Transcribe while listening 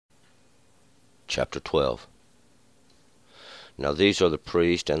Chapter 12. Now these are the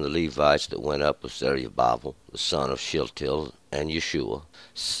priests and the Levites that went up with Zerubbabel, the son of Shealtiel, and Yeshua,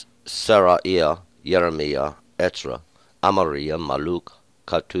 Seraiah, Jeremiah, Ezra, Amariah, Maluk,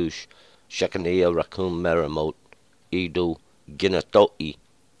 Cartouche, Shechaniah, Rachum, Merimot, Edu, Ginatoi,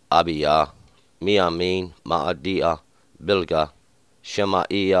 Abiyah, Miamin, Maadiah, Bilgah,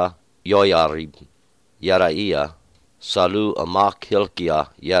 Shemaiah, Yoyarib, Yeraiah, Salu, Amok, Hilkiah,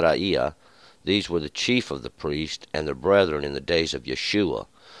 Yeraiah. These were the chief of the priests and their brethren in the days of Yeshua.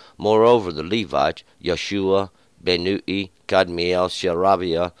 Moreover, the Levites, Yeshua, Benui, Kadmiel,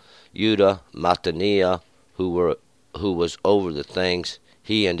 Sherabiah, Judah, Mattaniah, who was over the things,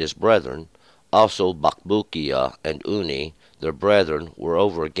 he and his brethren. Also Bakbukiah and Uni, their brethren, were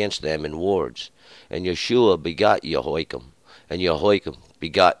over against them in wards. And Yeshua begot Jehoiakim, and Jehoiakim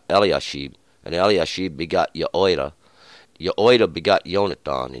begot Eliashib, and Eliashib begot Jehoiada. Jehoiada begot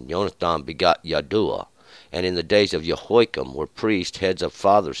Jonathan, and Jonathan begot Yaddua. And in the days of Jehoiakim were priests, heads of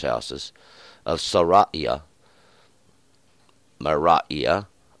fathers' houses, of Seraiah, Meraiah,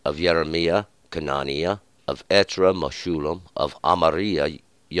 of Jeremiah, Cananiah, of Ezra, Meshullam, of Amariah,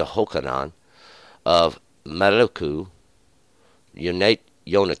 Yehochanan, of Maluku,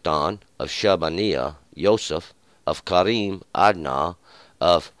 Jonathan, of Shabaniah, Joseph, of Karim, Adnah,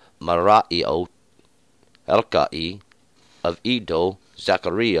 of Meraiot, Elkai, of Edo,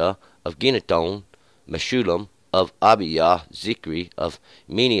 Zechariah, of Ginnaton, Meshullam, of Abiyah, Zikri, of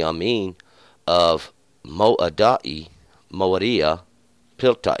Miniamin, of Moadiah,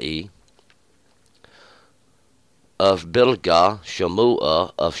 Piltai, of Bilgah,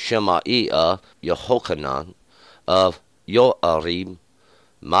 Shemua, of Shemaiah, Yehochanan, of Yoarib,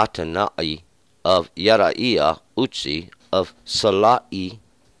 Mattanai, of Yeraiah, Utzi, of Salai,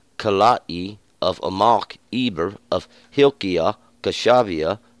 Kalai, of Amok, Eber, of Hilkiah,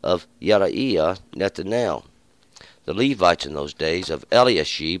 Kashaviah, of Yeraiah, Nethanel. The Levites in those days, of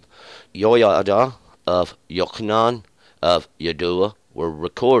Eliashib, Joiada, of Yochanan, of Yaddua, were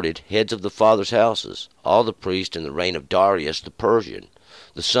recorded heads of the fathers' houses, all the priests in the reign of Darius the Persian.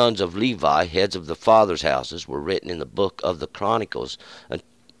 The sons of Levi, heads of the fathers' houses, were written in the book of the Chronicles,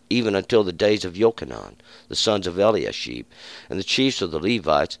 even until the days of Yochanan, the sons of Eliashib. And the chiefs of the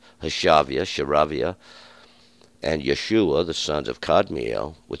Levites, Hashaviah, Sherabiah, and Yeshua, the sons of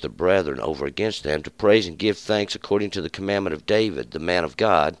Kadmiel, with the brethren over against them, to praise and give thanks according to the commandment of David, the man of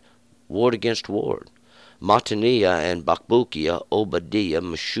God, ward against ward. Mattaniah and Bakbukiah, Obadiah,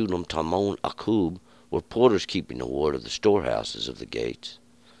 Meshullam, Talmon, Akub, were porters keeping the ward of the storehouses of the gates.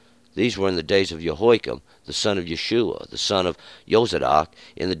 These were in the days of Jehoiakim, the son of Yeshua, the son of Jozadak,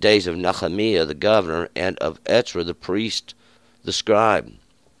 in the days of Nehemiah the governor, and of Ezra the priest, the scribe.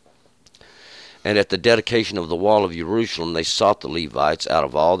 And at the dedication of the wall of Jerusalem they sought the Levites out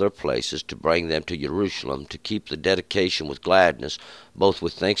of all their places to bring them to Jerusalem, to keep the dedication with gladness, both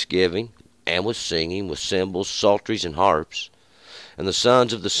with thanksgiving and with singing, with cymbals, psalteries, and harps. And the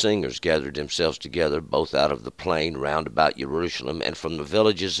sons of the singers gathered themselves together, both out of the plain round about Jerusalem, and from the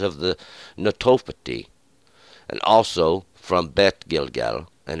villages of the Netophati, and also from Beth Gilgal,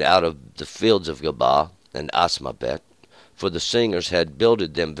 and out of the fields of Gabah and Asmabeth. For the singers had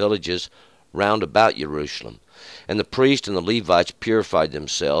builded them villages round about Jerusalem. And the priests and the Levites purified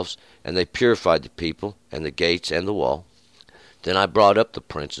themselves, and they purified the people, and the gates, and the wall. Then I brought up the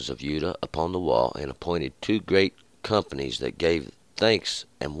princes of Judah upon the wall, and appointed 2 great companies that gave thanks,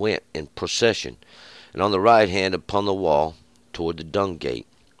 and went in procession, and on the right hand upon the wall toward the dung gate.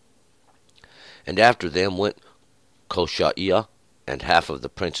 And after them went Koshaiah, and half of the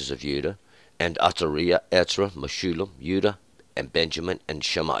princes of Judah, and Azariah, Ezra, Meshullam, Judah, and Benjamin, and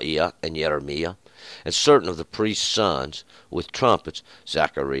Shemaiah, and Jeremiah, and certain of the priest's sons, with trumpets,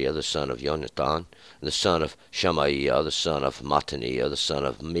 Zechariah the son of Jonathan, and the son of Shemaiah, the son of Mattaniah, the son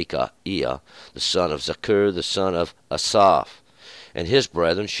of Micaiah, the son of Zakur, the son of Asaph, and his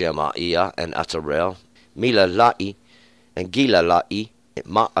brethren Shemaiah, and Azarel, Milalai, and Gilalai, and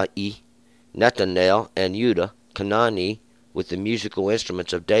Maai, Nethanel, and Judah, Canani, with the musical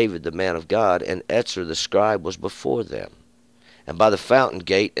instruments of David the man of God, and Ezra the scribe was before them. And by the fountain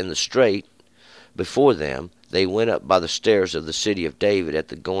gate in the straight before them they went up by the stairs of the city of David at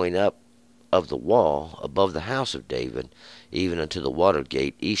the going up of the wall above the house of David, even unto the water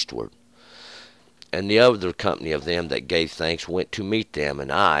gate eastward. And the other company of them that gave thanks went to meet them,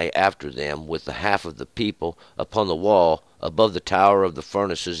 and I after them with the half of the people upon the wall above the tower of the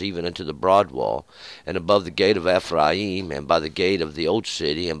furnaces, even unto the broad wall, and above the gate of Ephraim, and by the gate of the old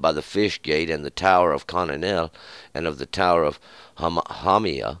city, and by the fish gate, and the tower of Conanel, and of the tower of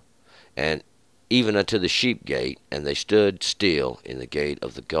Hamiah, and even unto the sheep gate, and they stood still in the gate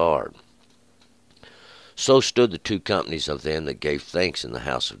of the guard. So stood the two companies of them that gave thanks in the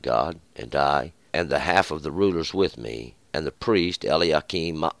house of God, and I, and the half of the rulers with me, and the priest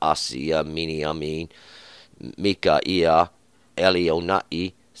Eliakim, Maaseiah, Miniamin, Micaiah,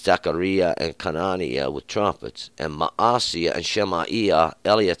 Elionai, Zechariah, and Conaniah with trumpets, and Maaseiah and Shemaiah,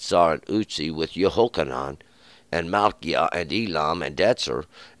 Eleazar and Uzzi with Jehochanan, and Malchiah and Elam and Etzer,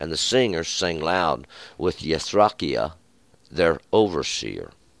 and the singers sang loud with Yethrachiah, their overseer.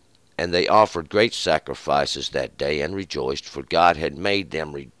 And they offered great sacrifices that day, and rejoiced, for God had made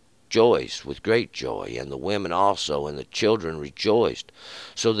them rejoice with great joy. And the women also and the children rejoiced,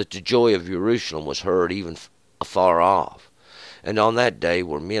 so that the joy of Jerusalem was heard even afar off. And on that day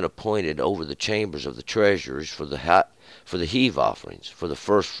were men appointed over the chambers of the treasuries for the heave offerings, for the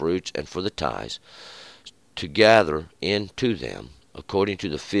firstfruits, and for the tithes, to gather into them, according to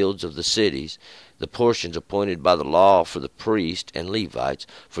the fields of the cities, the portions appointed by the law for the priests and Levites,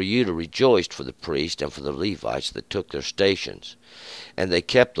 for Judah rejoiced for the priests and for the Levites that took their stations. And they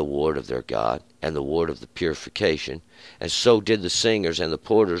kept the word of their God, and the word of the purification, and so did the singers and the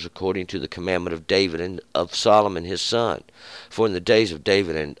porters according to the commandment of David and of Solomon his son. For in the days of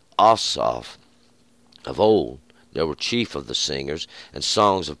David and Asaph of old there were chief of the singers, and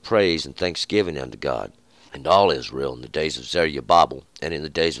songs of praise and thanksgiving unto God. And all Israel in the days of Zerubbabel and in the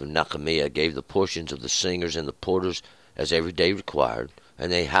days of Nehemiah gave the portions of the singers and the porters as every day required,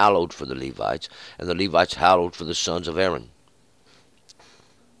 and they hallowed for the Levites, and the Levites hallowed for the sons of Aaron.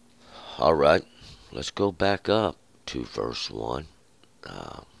 All right, let's go back up to verse 1.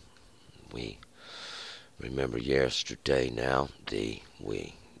 We remember yesterday now, they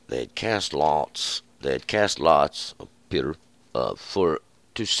had cast lots. They had cast lots, Peter,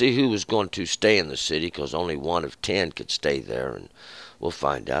 to see who was going to stay in the city, because only 1 of 10 could stay there, and we'll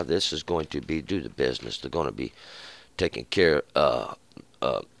find out. This is going to do the business. They're going to be taking care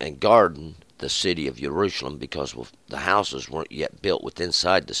and guarding the city of Jerusalem, because the houses weren't yet built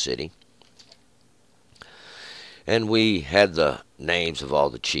inside the city. And we had the names of all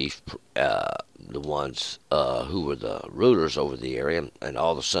the chief, the ones who were the rulers over the area, and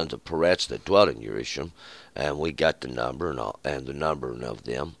all the sons of Peretz that dwelt in Jerusalem. And we got the number and the number of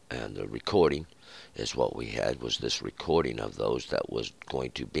them, and the recording is what we had, was this recording of those that was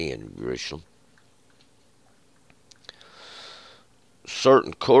going to be in Jerusalem.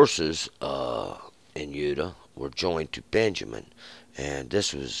 Certain courses in Judah were joined to Benjamin, and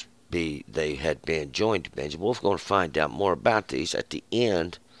they had been joined to Benjamin. We're going to find out more about these at the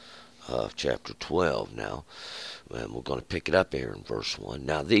end of chapter 12 now. And we're going to pick it up here in verse 1.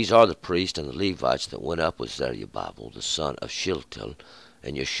 Now these are the priests and the Levites that went up with Zerubbabel, the son of Shealtiel,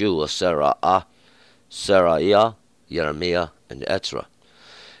 and Yeshua, Seraiah, Jeremiah, and Ezra.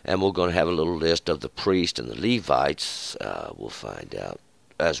 And we're going to have a little list of the priests and the Levites. We'll find out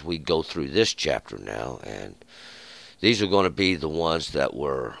as we go through this chapter now. And these are going to be the ones that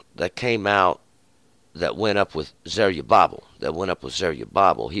came out, that went up with Zerubbabel.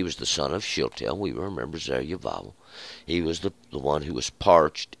 He was the son of Shealtiel. We remember Zerubbabel. He was the one who was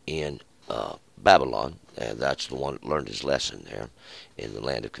parched in Babylon, and that's the one that learned his lesson there in the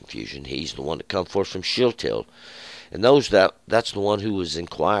land of confusion. He's the one that come forth from Shealtiel. And that's the one who was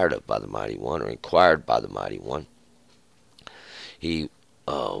inquired of by the Mighty One, or inquired by the Mighty One. He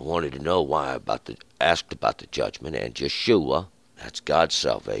wanted to know asked about the judgment, and Yeshua, that's God's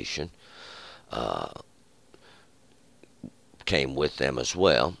salvation, came with them as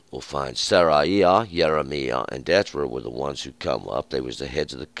well. We'll find Seraiah, Jeremiah, and Ezra were the ones who come up. They was the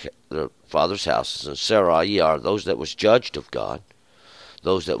heads of their father's houses. And Seraiah are those that was judged of God,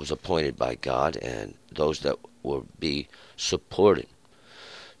 those that was appointed by God, and those that will be supported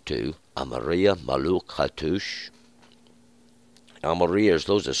to Amariah, Maluk, Hatush. Amariah is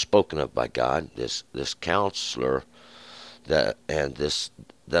those that are spoken of by God, this counselor that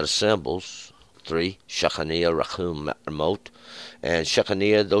assembles. 3, Shechaniah, Rachum, Ramot. And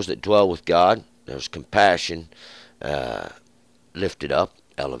Shechaniah, those that dwell with God. There's compassion lifted up,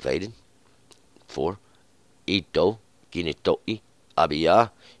 elevated. 4, Ito, Ginitoi,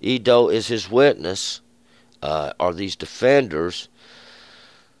 Abiyah. Edo is his witness, are these defenders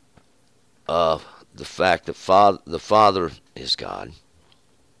of the fact that the Father is God.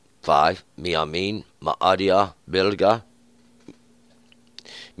 5, Miamin, Ma'adiah, Bilgah.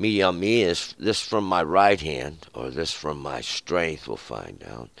 Miyami is this from my right hand, or this from my strength, we'll find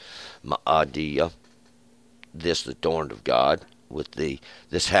out. Ma'adiah, this adorned of God, with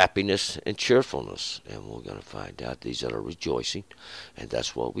this happiness and cheerfulness. And we're going to find out these that are rejoicing, and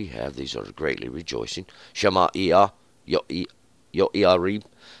that's what we have. These are greatly rejoicing. Shemaiah, Yoiarib,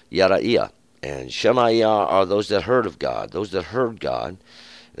 Yaraiah. And Shemaiah are those that heard of God, those that heard God,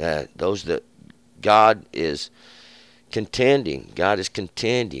 those that God is contending. God is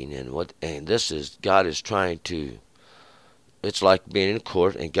contending, and this is God is trying to. It's like being in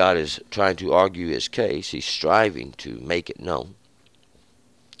court, and God is trying to argue his case. He's striving to make it known,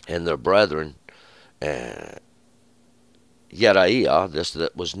 and their brethren, Yeriah, this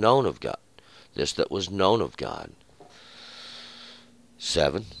that was known of God, this that was known of God.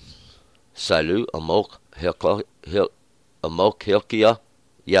 7. Salu, Amok, Hilkiah,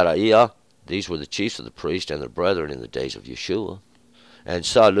 Yeriah. These were the chiefs of the priests and their brethren in the days of Yeshua. And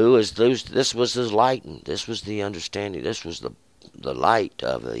Salu is those. This was his lighting. This was the understanding. This was the light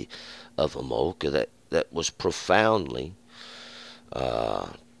of Amok that was profoundly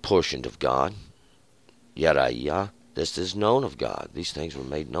portioned of God. Yeriah. This is known of God. These things were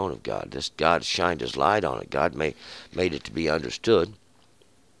made known of God. This God shined his light on it. God made it to be understood.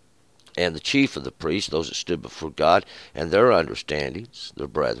 And the chief of the priests, those that stood before God, and their understandings, their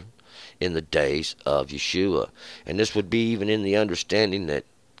brethren, in the days of Yeshua. And this would be even in the understanding that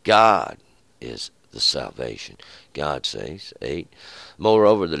God is the salvation. God says, 8.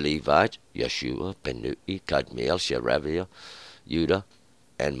 Moreover, the Levites, Yeshua, Benui, Kadmiel, Sherebiah, Judah,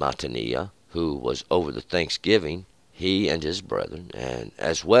 and Mattaniah, who was over the thanksgiving, he and his brethren, and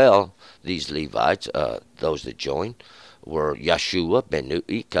as well these Levites, those that joined, were Yeshua,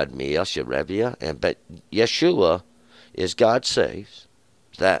 Benui, Kadmiel, Sherebiah, but Yeshua is God saves.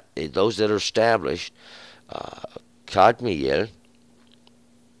 That those that are established, Kadmiel,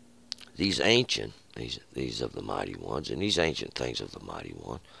 these ancient, these of the mighty ones, and these ancient things of the mighty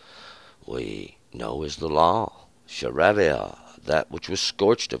one, we know is the law. Sherebiah, that which was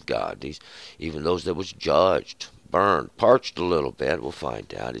scorched of God. Even those that was judged, burned, parched a little bit. We'll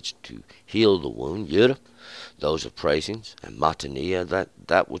find out it's to heal the wound. Judah, those of praisings, and Mattaniah,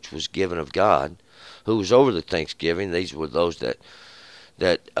 that which was given of God, who was over the thanksgiving. These were those that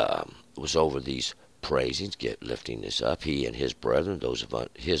was over these praisings, lifting this up, he and his brethren, those of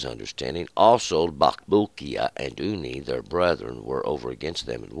his understanding. Also Bakbukia and Uni, their brethren, were over against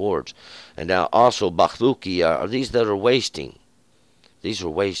them in wards. And now also Bakbukia are these that are wasting. These are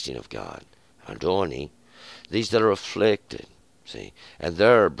wasting of God. Adoni, these that are afflicted, see, and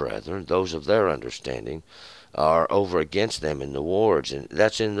their brethren, those of their understanding, are over against them in the wards, and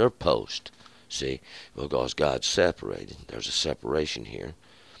that's in their post. See, because God's separated. There's a separation here.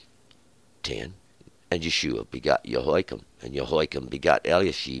 10. And Yeshua begot Jehoiakim, and Jehoiakim begot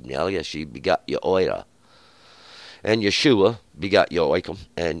Eliashib, and Eliashib begot Jehoiada. And Yeshua begot Joachim,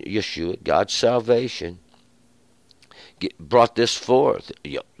 and Yeshua, God's salvation, brought this forth,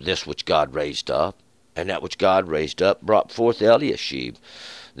 this which God raised up, and that which God raised up brought forth Eliashib.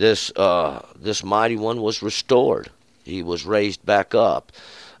 This mighty one was restored. He was raised back up,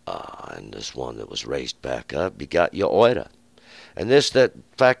 and this one that was raised back up begot Jehoiada. And that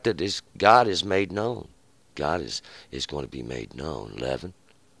fact that God is made known. God is going to be made known. 11.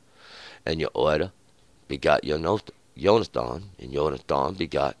 And Jehoiada begot Jonathan, and Jonathan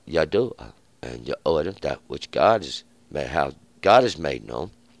begot Yadua, and Jehoiada, that which how God is made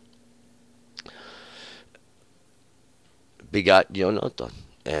known, begot Jonathan.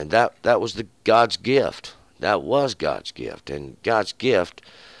 And that was God's gift. That was God's gift. And God's gift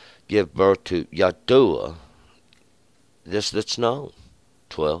give birth to Yadua, this that's known.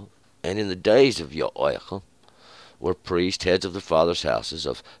 12. And in the days of Joachim were priests, heads of the fathers' houses,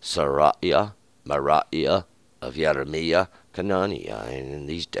 of Sariah, Mariah, of Jeremiah, Cananiah. And in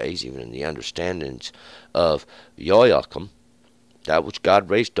these days, even in the understandings of Joachim, that which God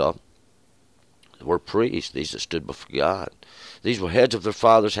raised up, were priests, these that stood before God. These were heads of their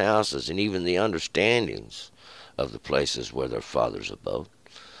fathers' houses, and even the understandings of the places where their fathers abode.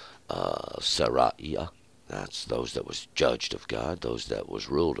 Sariah, that's those that was judged of God, those that was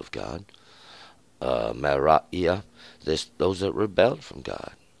ruled of God. Mariah, those that rebelled from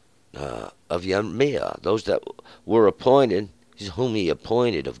God. Of Jeremiah, those that were appointed, whom he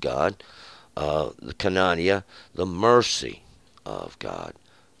appointed of God. The Cananiah, the mercy of God.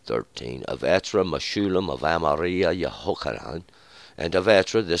 13. Of Etra, Meshulam, of Amariah, Yehochanan. And of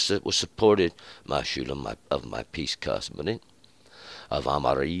Etra, this that was supported, Meshulam, of my peace covenant. Of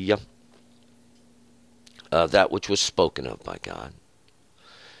Amariah, that which was spoken of by God.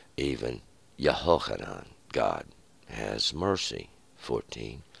 Even Yehochanan, God has mercy.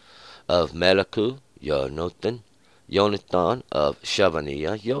 14. Of Melichu, Jonathan, of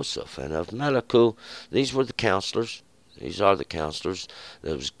Shavaniah, Joseph. And of Melichu, these were the counselors. These are the counselors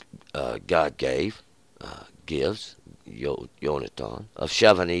that God gives, Jonathan. Of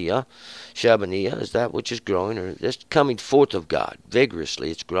Shavaniah, Shavaniah is that which is growing, or this coming forth of God.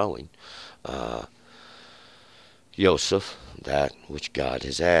 Vigorously it's growing. Joseph, that which God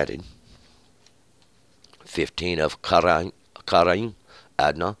has added. 15 of Karim,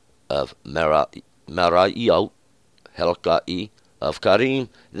 Adna of Meraiot, Helkai of Karim.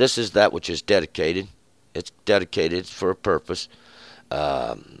 This is that which is dedicated. It's dedicated for a purpose.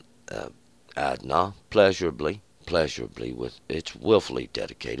 Adna, pleasurably, with it's willfully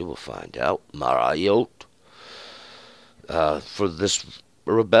dedicated. We'll find out. Meraiot, for this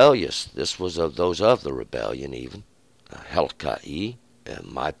rebellious. This was of those of the rebellion even. Helkai,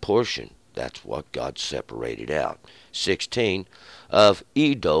 my portion. That's what God separated out. 16 of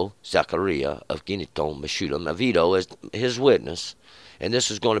Edo, Zechariah of Ginneton, Meshulam of Edo as his witness. And this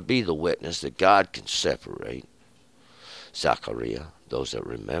is going to be the witness that God can separate. Zechariah, those that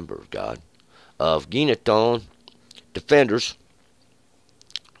remember God. Of Ginneton, defenders.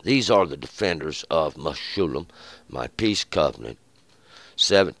 These are the defenders of Meshulam, my peace covenant.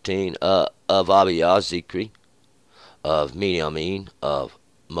 17 of Abiyah, Zikri, of Miniamin, of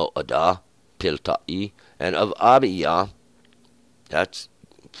Moadah, Piltai, and of Abiyah. That's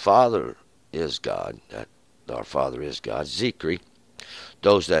Father is God. That our Father is God. Zikri,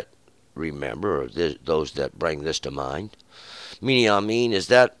 those that remember, or those that bring this to mind. Miniamin is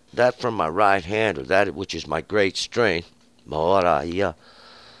that from my right hand, or that which is my great strength. Moadah,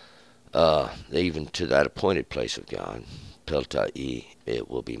 even to that appointed place of God. Piltai, it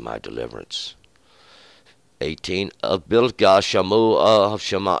will be my deliverance. 18 of Bilgah, Shamu of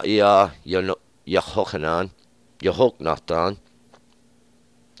Shemaiah, Yehoknathan,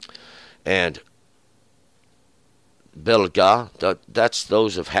 and Bilgah, that's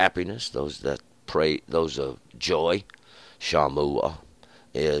those of happiness, those that pray, those of joy. Shamu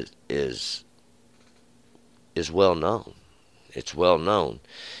is well known. It's well known.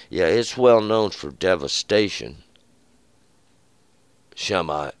 Yeah, it's well known for devastation.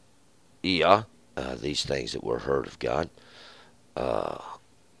 Shemaiah, these things that were heard of God.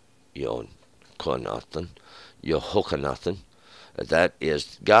 Yehoknathan. That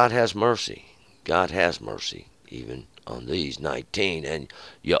is, God has mercy. God has mercy even on these. 19. And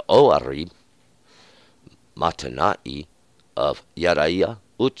Yehoarib, Matanai of Yariah,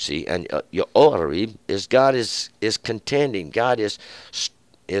 Utzi, and Yehoarib is God is contending. God is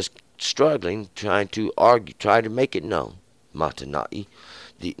struggling, trying to argue, trying to make it known. Matanai,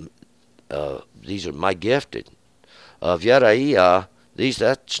 these are my gifted. Of Yariah,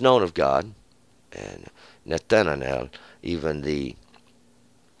 that's known of God. And Nethanel, even the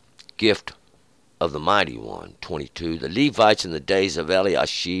gift of the mighty one. 22. The Levites in the days of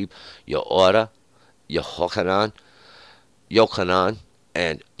Eliashib, Yoara, Yochanan,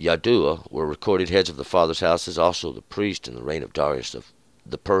 and Yadua were recorded heads of the fathers' houses, also the priest in the reign of Darius of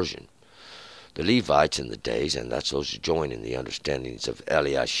the Persian. The Levites in the days, and that's those who join in the understandings of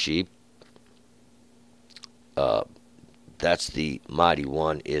Eliashib, that's the mighty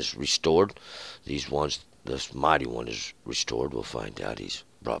one is restored. This mighty one is restored. We'll find out he's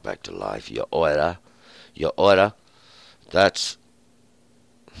brought back to life. Yoara, that's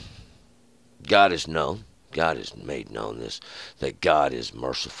God is known. God has made known this, that God is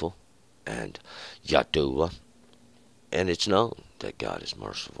merciful. And Yadua, and it's known that God is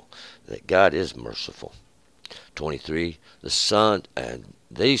merciful. That God is merciful. 23, the Son, and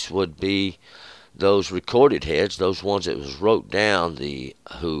these would be those recorded heads, those ones that was wrote down, the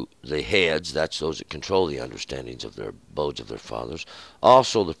heads, that's those that control the understandings of their abodes of their fathers.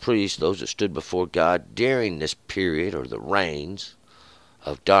 Also the priests, those that stood before God during this period, or the reigns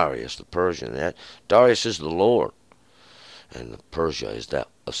of Darius the Persian. That Darius is the Lord, and Persia is that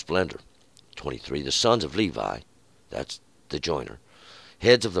of splendor. 23, the sons of Levi, that's the joiner,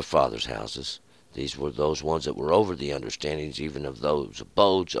 heads of the fathers' houses. These were those ones that were over the understandings even of those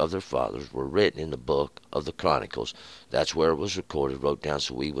abodes of their fathers, were written in the book of the Chronicles. That's where it was recorded, wrote down,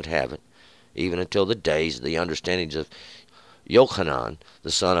 so we would have it, even until the days of the understandings of Yochanan,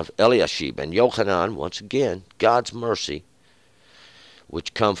 the son of Eliashib. And Yochanan, once again, God's mercy,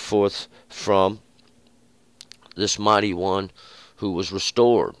 which come forth from this mighty one who was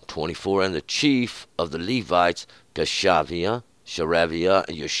restored. 24, and the chief of the Levites, Sherebiah,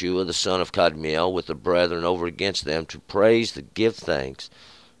 and Yeshua, the son of Kadmiel, with the brethren over against them, to praise, to give thanks,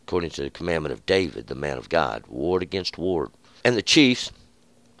 according to the commandment of David, the man of God, ward against ward. And the chiefs,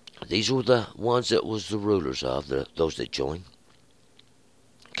 these were the ones that was the rulers of, those that joined.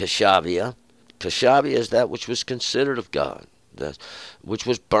 Sherebiah is that which was considered of God, which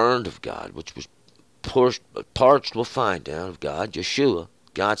was burned of God, which was parched, we'll find down of God. Yeshua,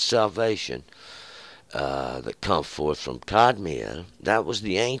 God's salvation, that come forth from Kadmiel, that was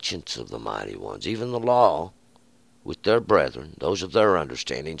the ancients of the mighty ones, even the law, with their brethren, those of their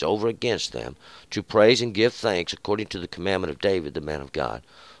understandings, over against them, to praise and give thanks according to the commandment of David, the man of God,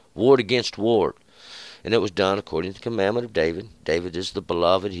 ward against ward. And it was done according to the commandment of David. David is the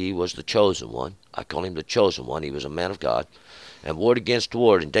beloved. He was the chosen one. I call him the chosen one. He was a man of God. And ward against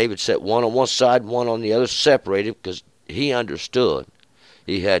ward. And David set one on one side, one on the other, separated, because he understood.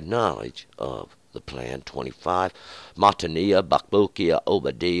 He had knowledge of the plan. 25. Mattaniah, Bakbukiah,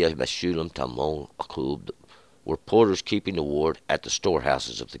 Obadiah, Meshullam, Talmon, Akub were porters keeping the ward at the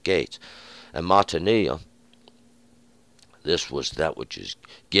storehouses of the gates. And Mattaniah, this was that which is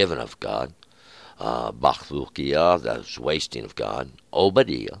given of God. Bakbukiah, that was wasting of God.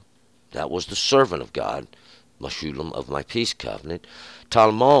 Obadiah, that was the servant of God. Meshullam, of my peace covenant.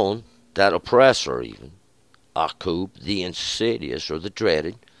 Talmon, that oppressor even. Akub, the insidious or the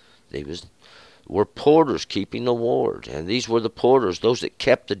dreaded. They were porters keeping the ward. And these were the porters, those that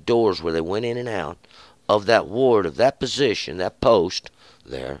kept the doors where they went in and out of that ward, of that position, that post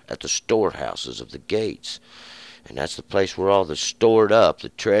there at the storehouses of the gates. And that's the place where all the stored up, the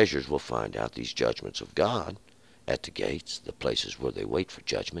treasures will find out these judgments of God at the gates, the places where they wait for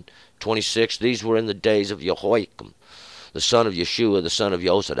judgment. 26, these were in the days of Jehoiakim, the son of Yeshua, the son of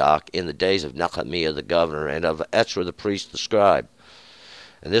Yosadak, in the days of Nehemiah the governor, and of Ezra the priest, the scribe.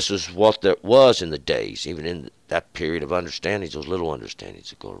 And this is what there was in the days, even in that period of understandings, those little understandings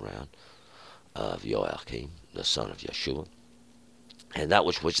that go around, of Joachim, the son of Yeshua. And that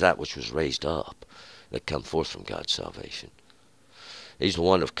which was raised up, that come forth from God's salvation. He's the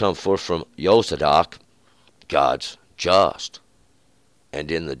one that come forth from Yosadak, God's just.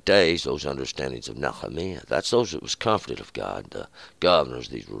 And in the days, those understandings of Nehemiah, that's those that was comforted of God, the governors,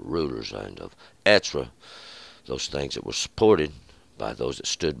 these were rulers, and of Ezra, those things that were supported by those that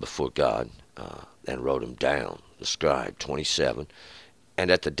stood before God and wrote them down, the scribe. 27. And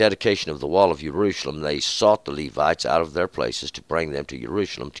at the dedication of the wall of Jerusalem, they sought the Levites out of their places to bring them to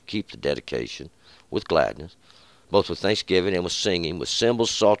Jerusalem to keep the dedication with gladness, both with thanksgiving and with singing, with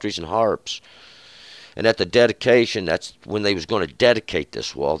cymbals, psalteries, and harps. And at the dedication, that's when they was going to dedicate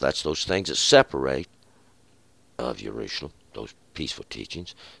this wall. That's those things that separate of Jerusalem, those peaceful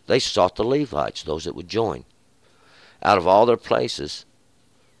teachings. They sought the Levites, those that would join, out of all their places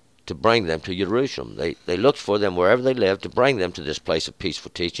to bring them to Jerusalem. They looked for them wherever they lived to bring them to this place of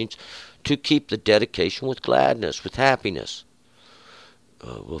peaceful teachings, to keep the dedication with gladness, with happiness.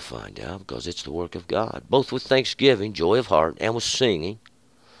 We'll find out, because it's the work of God, both with thanksgiving, joy of heart, and with singing,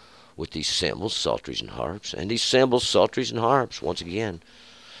 with these cymbals, psalteries, and harps. And these cymbals, psalteries, and harps, once again,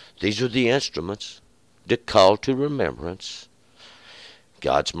 these are the instruments that call to remembrance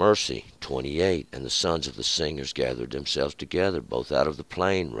God's mercy. 28. And the sons of the singers gathered themselves together, both out of the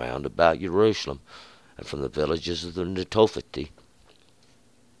plain round about Jerusalem, and from the villages of the Netophati.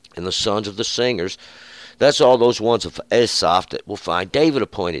 And the sons of the singers, that's all those ones of Asaph that we'll find. David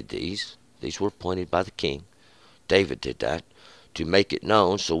appointed these. These were appointed by the king. David did that to make it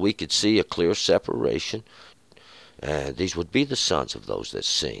known so we could see a clear separation. And these would be the sons of those that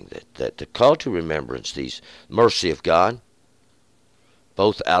sing, that call to remembrance these mercy of God,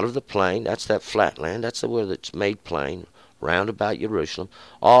 both out of the plain, that's that flat land, that's the where that's made plain, round about Jerusalem,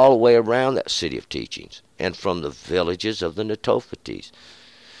 all the way around that city of teachings, and from the villages of the Netophates.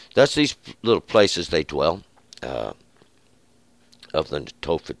 That's these little places they dwell, of the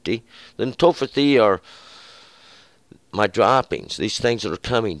Netophati. The Netophati are my droppings, these things that are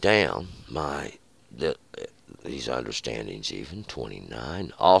coming down, these understandings even.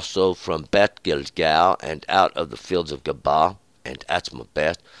 29. Also from Beth Gilgal, and out of the fields of Gabah, and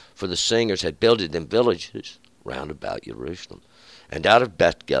Atzmabeth, for the singers had builded them villages round about Jerusalem. And out of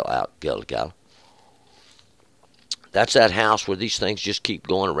Beth Gilgal, that's that house where these things just keep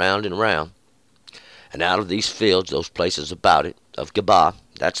going around and around. And out of these fields, those places about it, of Gabah,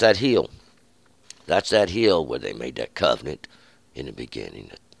 that's that hill. That's that hill where they made that covenant in the beginning.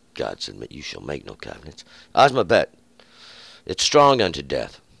 That God said, you shall make no covenants. Azmabeth, it's strong unto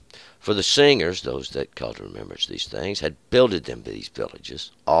death. For the singers, those that call to remembrance these things, had builded them these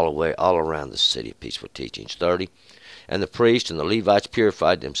villages all around the city of peaceful teachings. 30. And the priests and the Levites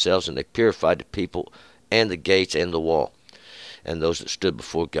purified themselves, and they purified the people and the gates and the wall, and those that stood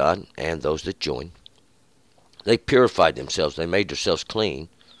before God and those that joined. They purified themselves. They made themselves clean,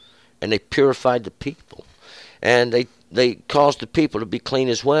 and they purified the people. And they caused the people to be clean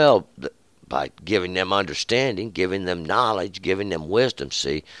as well by giving them understanding, giving them knowledge, giving them wisdom,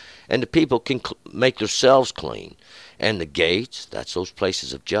 see. And the people can make themselves clean. And the gates, that's those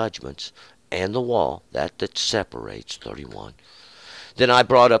places of judgments, and the wall, that separates. 31. Then I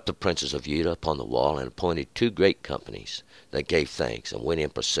brought up the princes of Judah upon the wall, and appointed 2 great companies that gave thanks, and went in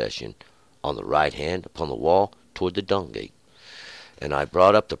procession on the right hand upon the wall toward the dung gate. And I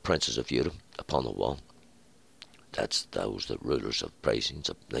brought up the princes of Judah upon the wall, That's those the rulers of praising.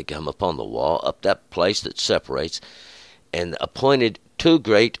 They come upon the wall, up that place that separates, and appointed two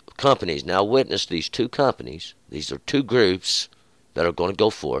great companies. Now witness these two companies. These are two groups that are going to go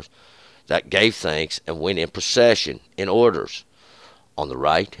forth, that gave thanks and went in procession, in orders, on the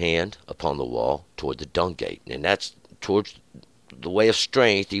right hand upon the wall toward the dung gate. And that's towards the way of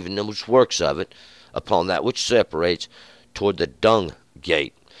strength, even those works of it, upon that which separates, toward the dung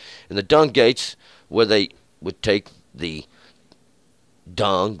gate. And the dung gates, where they would take the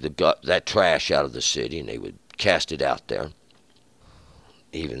dung, that trash out of the city, and they would cast it out there,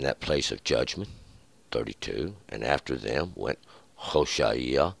 even that place of judgment. 32. And after them went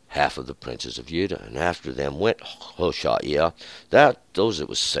Hoshaiah, half of the princes of Judah, and after them went Hoshaiah, those that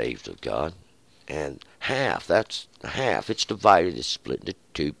was saved of God, and that's half. It's divided, it's split into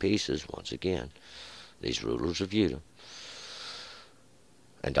two pieces once again. These rulers of Judah,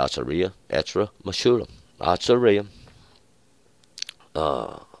 and Azariah, Ezra, Meshullam, Azariah,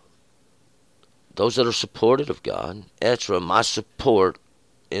 those that are supported of God. Ezra, my support,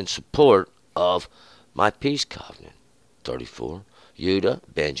 in support of my peace covenant. 34. Judah,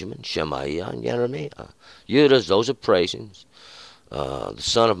 Benjamin, Shemaiah, and Jeremiah. Judah, those are praisings. The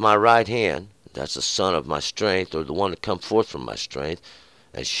son of my right hand, that's the son of my strength, or the one that come forth from my strength.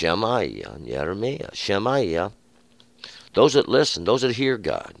 And Shemaiah and Jeremiah. Shemaiah, those that listen, those that hear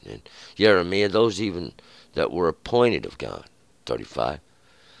God. And Jeremiah, those even that were appointed of God. 35.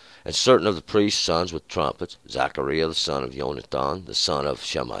 And certain of the priests' sons with trumpets, Zachariah the son of Jonathan, the son of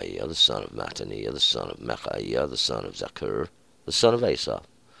Shemaiah, the son of Mattaniah, the son of Micaiah, the son of Zachur, the son of Asaph.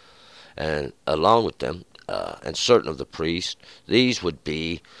 And along with them, and certain of the priests, these would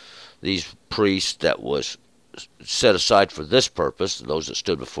be these priests that was set aside for this purpose. Those that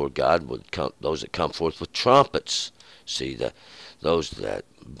stood before God would come, those that come forth with trumpets. See, those that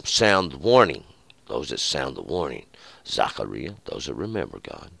sound the warning, those that sound the warning. Zachariah, those that remember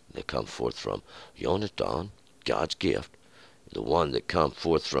God. They come forth from Jonathan, God's gift. The one that come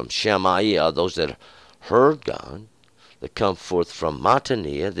forth from Shemaiah, those that heard God. That come forth from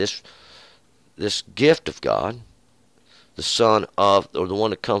Mattaniah, this gift of God. The son of, or the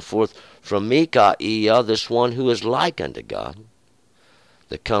one that come forth from Micaiah, this one who is like unto God.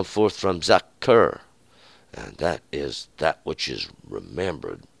 That come forth from Zachur, and that is that which is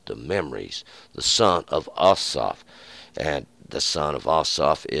remembered, the memories. The son of Asaph, and the son of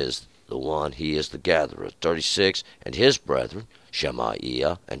Asaph is the one, he is the gatherer. 36. And his brethren,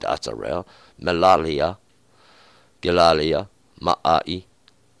 Shemaiah and Azarel, Melaliah, Gilaliah, Maai,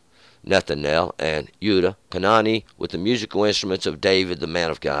 Nethanel, and Judah, Kanani, with the musical instruments of David, the man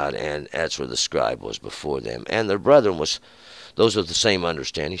of God, and Ezra the scribe was before them. And their brethren was those of the same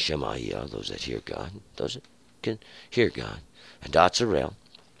understanding, Shemaiah, those that hear God, those that can hear God, and Azarel.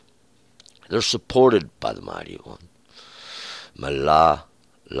 They're supported by the Mighty One. Malai,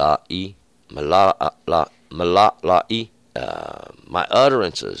 my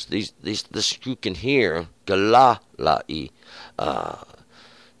utterances, this you can hear, Galalai,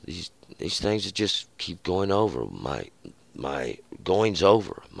 these things that just keep going over, my goings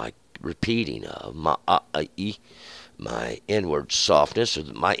over, my repeating of, my inward softness, or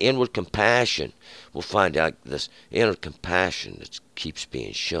my inward compassion. We'll find out this inner compassion that keeps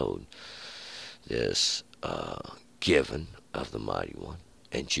being showed, this given of the Mighty One,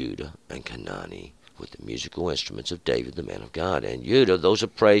 and Judah and Kanani with the musical instruments of David, the man of God, and Judah, those are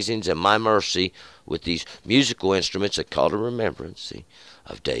praisings, and my mercy with these musical instruments that call to remembrance, see,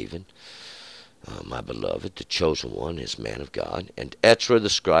 of David, my beloved, the chosen one, his man of God, and Ezra the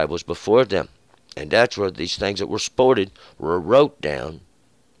scribe was before them, and Ezra, these things that were sported were wrote down,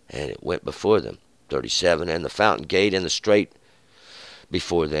 and it went before them. 37. And the fountain gate and the straight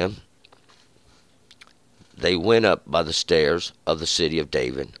before them, they went up by the stairs of the city of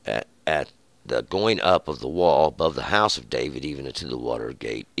David at the going up of the wall above the house of David, even into the water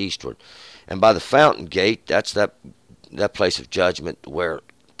gate eastward. And by the fountain gate, that's that place of judgment where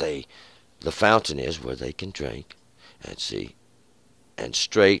the fountain is, where they can drink and see, and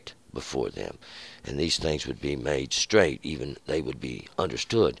straight before them. And these things would be made straight, even they would be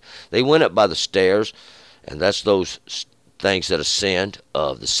understood. They went up by the stairs, and that's those things that ascend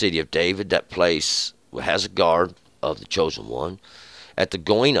of the city of David. That place has a guard of the chosen one at the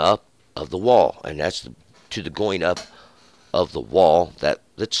going up of the wall, and that's to the going up of the wall that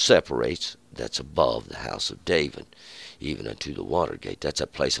separates, that's above the house of David, even unto the water gate. That's a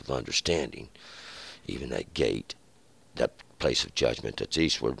place of understanding, even that gate, that place of judgment that's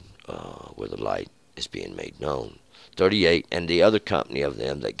eastward, where the light is being made known. 38. And the other company of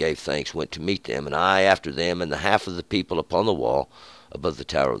them that gave thanks went to meet them, and I after them, and the half of the people upon the wall above the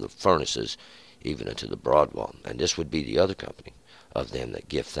tower of the furnaces, even unto the broad wall. And this would be the other company of them that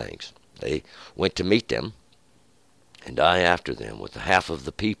give thanks. They went to meet them, and I after them, with the half of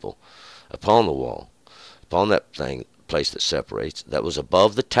the people upon the wall, upon that place that separates, that was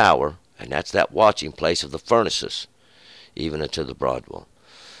above the tower, and that's that watching place of the furnaces, even unto the broad wall.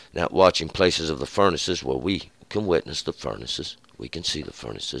 That watching places of the furnaces, where we can witness the furnaces, we can see the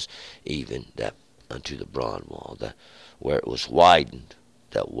furnaces, even that unto the broad wall, that where it was widened,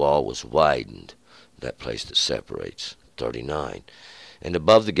 that wall was widened, that place that separates. 39. And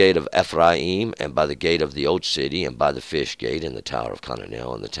above the gate of Ephraim, and by the gate of the old city, and by the fish gate, and the tower of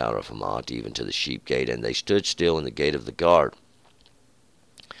Hananel, and the tower of Hamat, even to the sheep gate, and they stood still in the gate of the guard.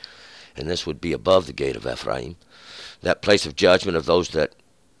 And this would be above the gate of Ephraim, that place of judgment of those that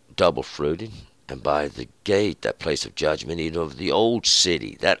double fruited, and by the gate, that place of judgment, even of the old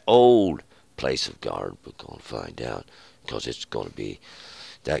city, that old place of guard. We're going to find out, because it's going to be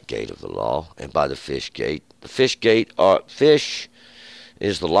that gate of the law. And by the fish gate, the fish gate are fish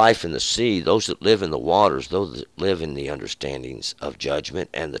is the life in the sea, those that live in the waters, those that live in the understandings of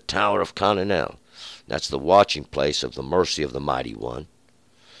judgment. And the tower of Hananel, that's the watching place of the mercy of the mighty one.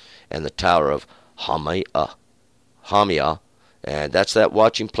 And the tower of Hamiah, and that's that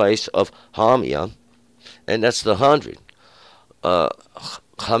watching place of Hamiah, and that's the 100.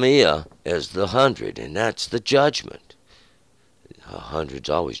 Hamiah is the 100, and that's the judgment. 100's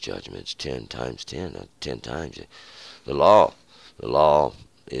always judgment. It's 10 times 10, 10 times the law. The law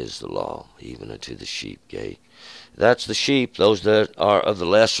is the law, even unto the sheep gate. That's the sheep, those that are of the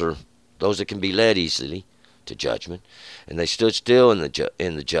lesser, those that can be led easily to judgment. And they stood still in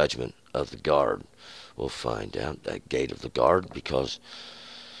the judgment of the guard. We'll find out that gate of the guard, because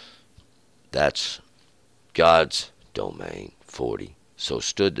that's God's domain. 40. So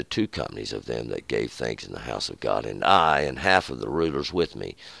stood the two companies of them that gave thanks in the house of God, and I and half of the rulers with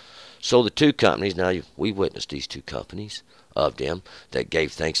me. So the two companies, now we witnessed these two companies of them that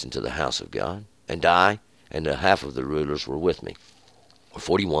gave thanks into the house of God, and I and the half of the rulers were with me.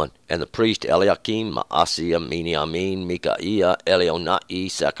 41. And the priest Eliakim, Maaseiah, Miniamin, Micaiah,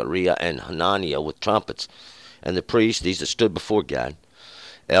 Elionai, Zechariah, and Hananiah with trumpets. And the priests, these that stood before God,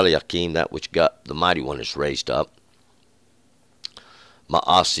 Eliakim, that which got the mighty one is raised up,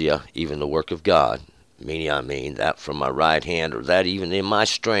 Maaseiah, even the work of God, Miniamin, that from my right hand, or that even in my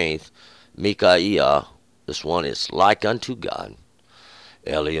strength, Micaiah, this one is like unto God,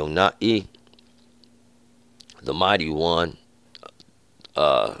 Elionai, the mighty one,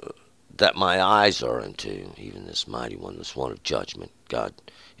 that my eyes are unto, even this mighty one, this one of judgment. God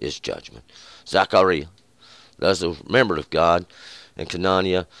is judgment. Zechariah, that's the remembered of God, and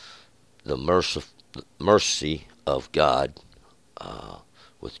Hananiah, the mercy of God,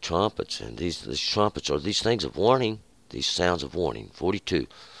 with trumpets. And these trumpets are these things of warning, these sounds of warning. 42.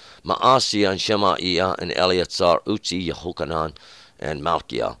 Maaseiah and Shemaiah and Eleazar, Uzi, Yehochanan, and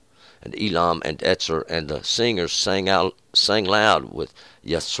Malchiah, and Elam and Etzer, and the singers sang loud with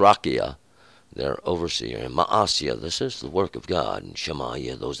Yesrakiah, their overseer, and Maaseiah, this is the work of God, and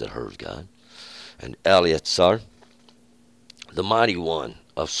Shemaiah, those that heard God, and Eleazar, the mighty one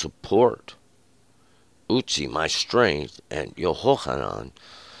of support, Uzi, my strength, and Yehochanan,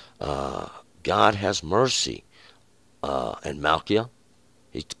 God has mercy, and Malchiah,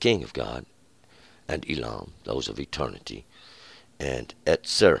 he's the king of God, and Elam, those of eternity, and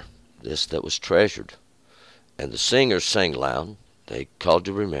Etzer, this that was treasured. And the singers sang loud, they called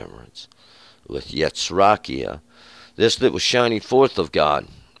to remembrance, with Yetzrakiah, this that was shining forth of God,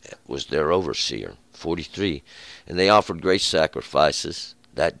 was their overseer. 43. And they offered great sacrifices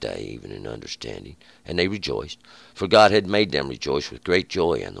that day, even in understanding, and they rejoiced, for God had made them rejoice with great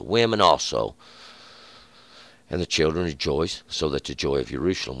joy, and the women also, and the children rejoiced, so that the joy of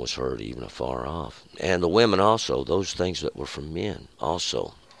Jerusalem was heard even afar off. And the women also, those things that were from men,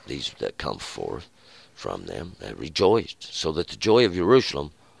 also these that come forth from them, that rejoiced, so that the joy of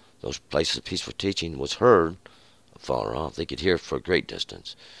Jerusalem, those places of peaceful teaching, was heard afar off. They could hear it for a great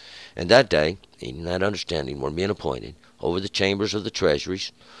distance. And that day, in that understanding, were men appointed over the chambers of the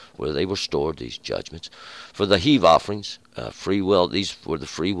treasuries, where they were stored, these judgments, for the heave offerings, free will. These were the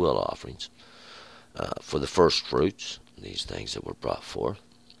free will offerings, for the first fruits, these things that were brought forth,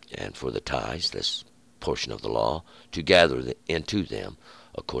 and for the tithes, this portion of the law, to gather into them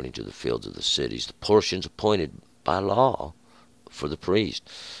according to the fields of the cities, the portions appointed by law for the priest.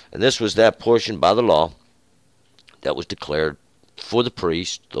 And this was that portion by the law that was declared for the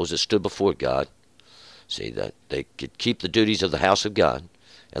priest, those that stood before God. See, that they could keep the duties of the house of God,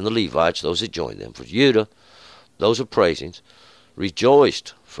 and the Levites, those that joined them. For Judah, those of praisings,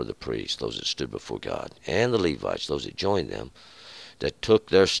 rejoiced for the priests, those that stood before God, and the Levites, those that joined them, that took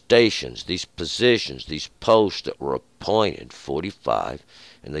their stations, these positions, these posts that were appointed, 45,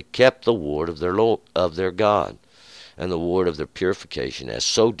 and they kept the ward of their Lord, of their God, and the ward of their purification, as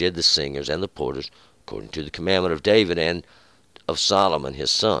so did the singers and the porters, according to the commandment of David and of Solomon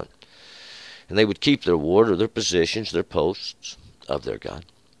his son. And they would keep their ward, or their positions, their posts of their God,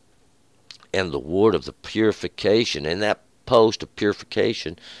 and the ward of the purification, and that post of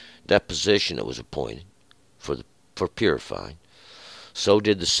purification, that position that was appointed for purifying. So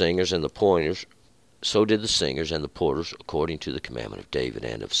did the singers and the pointers. So did the singers and the porters, according to the commandment of David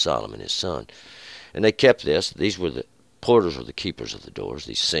and of Solomon his son. And they kept this. These were the porters, or the keepers of the doors.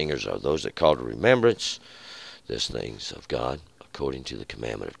 These singers are those that call to remembrance these things of God, according to the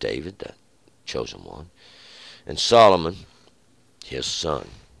commandment of David, that chosen one, and Solomon his son.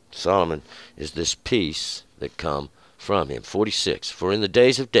 Solomon is this peace that come from him. 46. For in the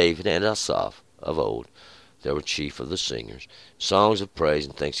days of David and Asaph of old, there were chief of the singers, songs of praise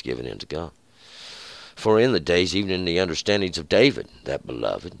and thanksgiving unto God. For in the days, even in the understandings of David, that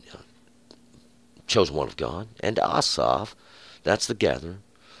beloved, chosen one of God, and Asaph, that's the gatherer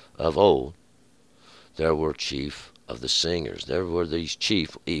of old, there were chief of the singers. There were these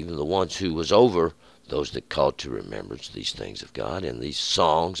chief, even the ones who was over those that called to remembrance these things of God, and these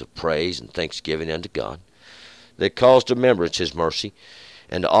songs of praise and thanksgiving unto God, that calls to remembrance his mercy.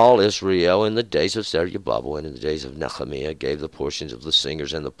 And all Israel in the days of Zerubbabel and in the days of Nehemiah gave the portions of the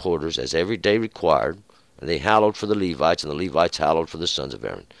singers and the porters as every day required, and they hallowed for the Levites, and the Levites hallowed for the sons of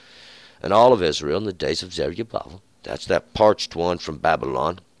Aaron. And all of Israel in the days of Zerubbabel, that's that parched one from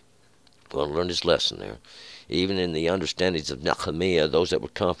Babylon. We'll learn his lesson there. Even in the understandings of Nehemiah, those that were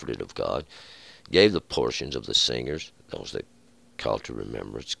comforted of God, gave the portions of the singers, those that called to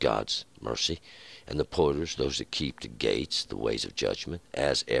remembrance God's mercy, and the porters, those that keep the gates, the ways of judgment,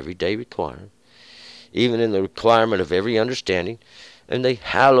 as every day required, even in the requirement of every understanding. And they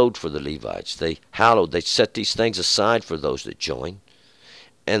hallowed for the Levites. They set these things aside for those that join.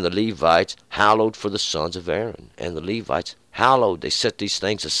 And the Levites hallowed for the sons of Aaron. And the Levites hallowed, they set these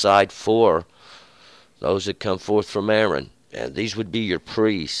things aside for those that come forth from Aaron. And these would be your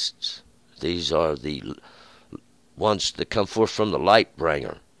priests. These are the ones that come forth from the light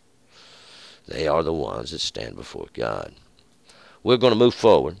bringer. They are the ones that stand before God. We're going to move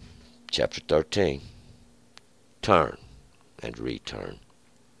forward. Chapter 13. Turn and return.